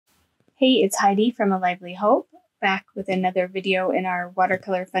Hey, it's Heidi from A Lively Hope, back with another video in our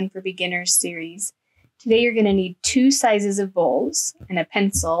Watercolor Fun for Beginners series. Today you're going to need 2 sizes of bowls and a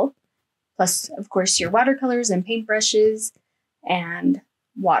pencil, plus of course your watercolors and paintbrushes and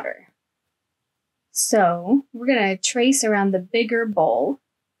water. So we're going to trace around the bigger bowl.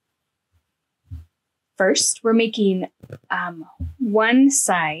 First, we're making one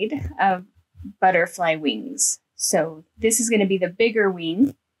side of butterfly wings. So this is going to be the bigger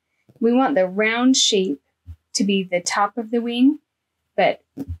wing. We want the round shape to be the top of the wing, but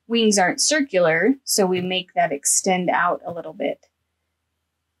wings aren't circular, so we make that extend out a little bit.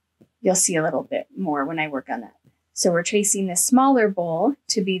 You'll see a little bit more when I work on that. So we're tracing the smaller bowl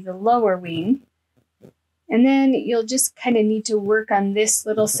to be the lower wing, and then you'll just kind of need to work on this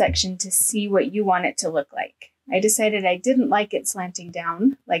little section to see what you want it to look like. I decided I didn't like it slanting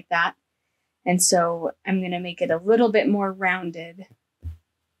down like that, and so I'm going to make it a little bit more rounded.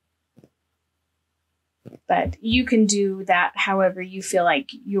 But you can do that however you feel like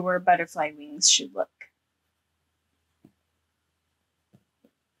your butterfly wings should look.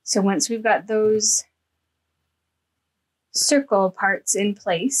 So once we've got those circle parts in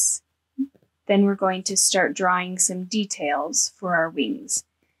place, then we're going to start drawing some details for our wings.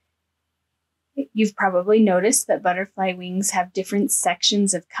 You've probably noticed that butterfly wings have different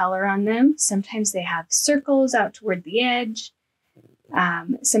sections of color on them. Sometimes they have circles out toward the edge.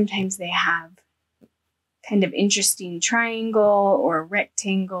 Sometimes they have kind of interesting triangle or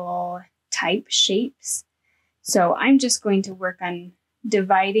rectangle type shapes. So I'm just going to work on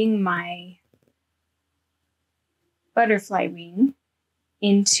dividing my butterfly wing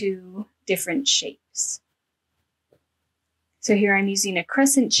into different shapes. So here I'm using a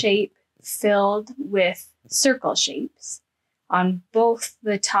crescent shape filled with circle shapes on both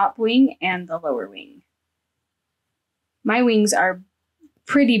the top wing and the lower wing. My wings are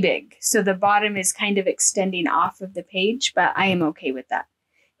pretty big, so the bottom is kind of extending off of the page, but I am okay with that.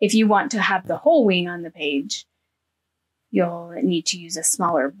 If you want to have the whole wing on the page, you'll need to use a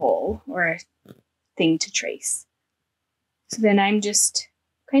smaller bowl or a thing to trace. So then I'm just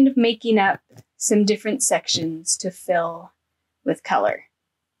kind of making up some different sections to fill with color.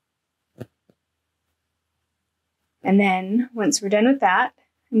 And then once we're done with that,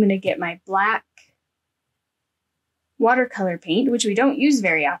 I'm going to get my black watercolor paint, which we don't use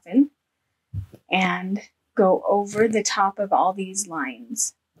very often, and go over the top of all these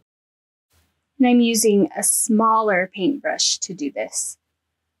lines. And I'm using a smaller paintbrush to do this.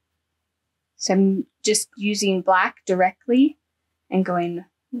 So I'm just using black directly and going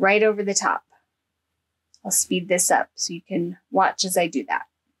right over the top. I'll speed this up so you can watch as I do that.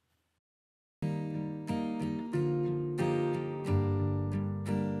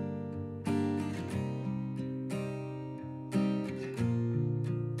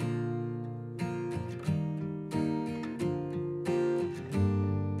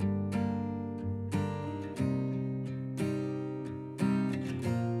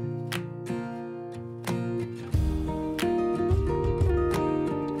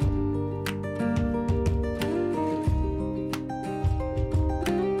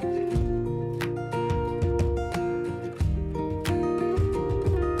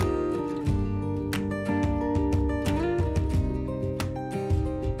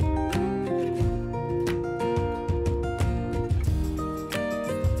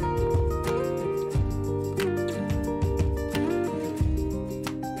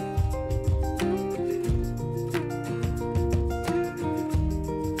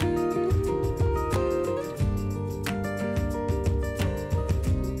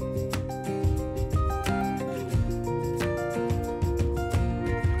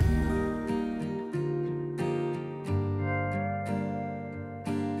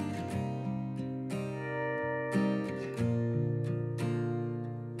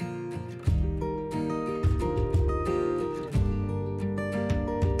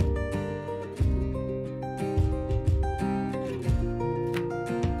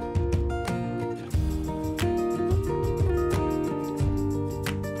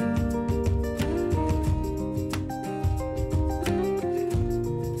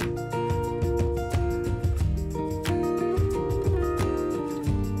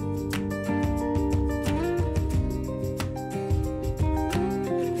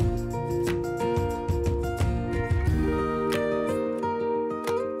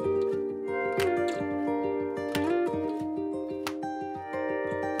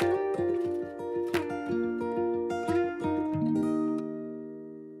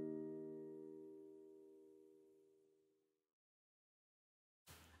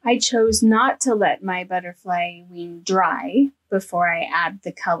 I chose not to let my butterfly wing dry before I add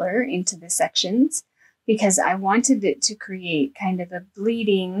the color into the sections because I wanted it to create kind of a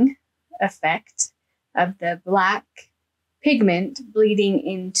bleeding effect of the black pigment bleeding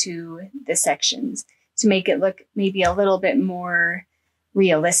into the sections to make it look maybe a little bit more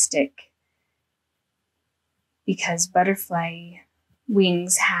realistic, because butterfly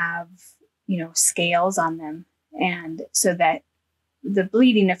wings have, scales on them, and so that the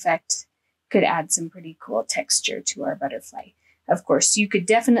bleeding effect could add some pretty cool texture to our butterfly. Of course, you could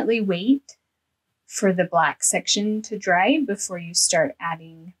definitely wait for the black section to dry before you start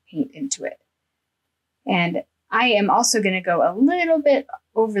adding paint into it. And I am also going to go a little bit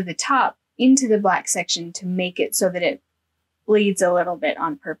over the top into the black section to make it so that it bleeds a little bit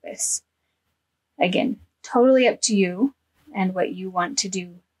on purpose. Again, totally up to you and what you want to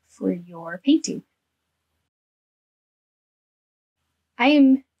do for your painting. I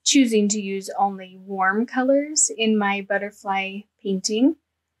am choosing to use only warm colors in my butterfly painting,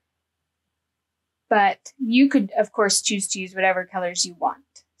 but you could, of course, choose to use whatever colors you want.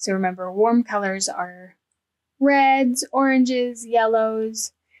 So remember, warm colors are reds, oranges,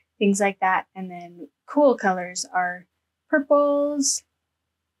 yellows, things like that. And then cool colors are purples,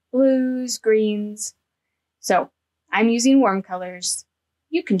 blues, greens. So I'm using warm colors.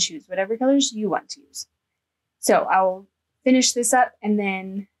 You can choose whatever colors you want to use. So I'll finish this up and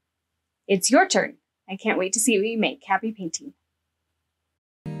then it's your turn. I can't wait to see what you make. Happy painting.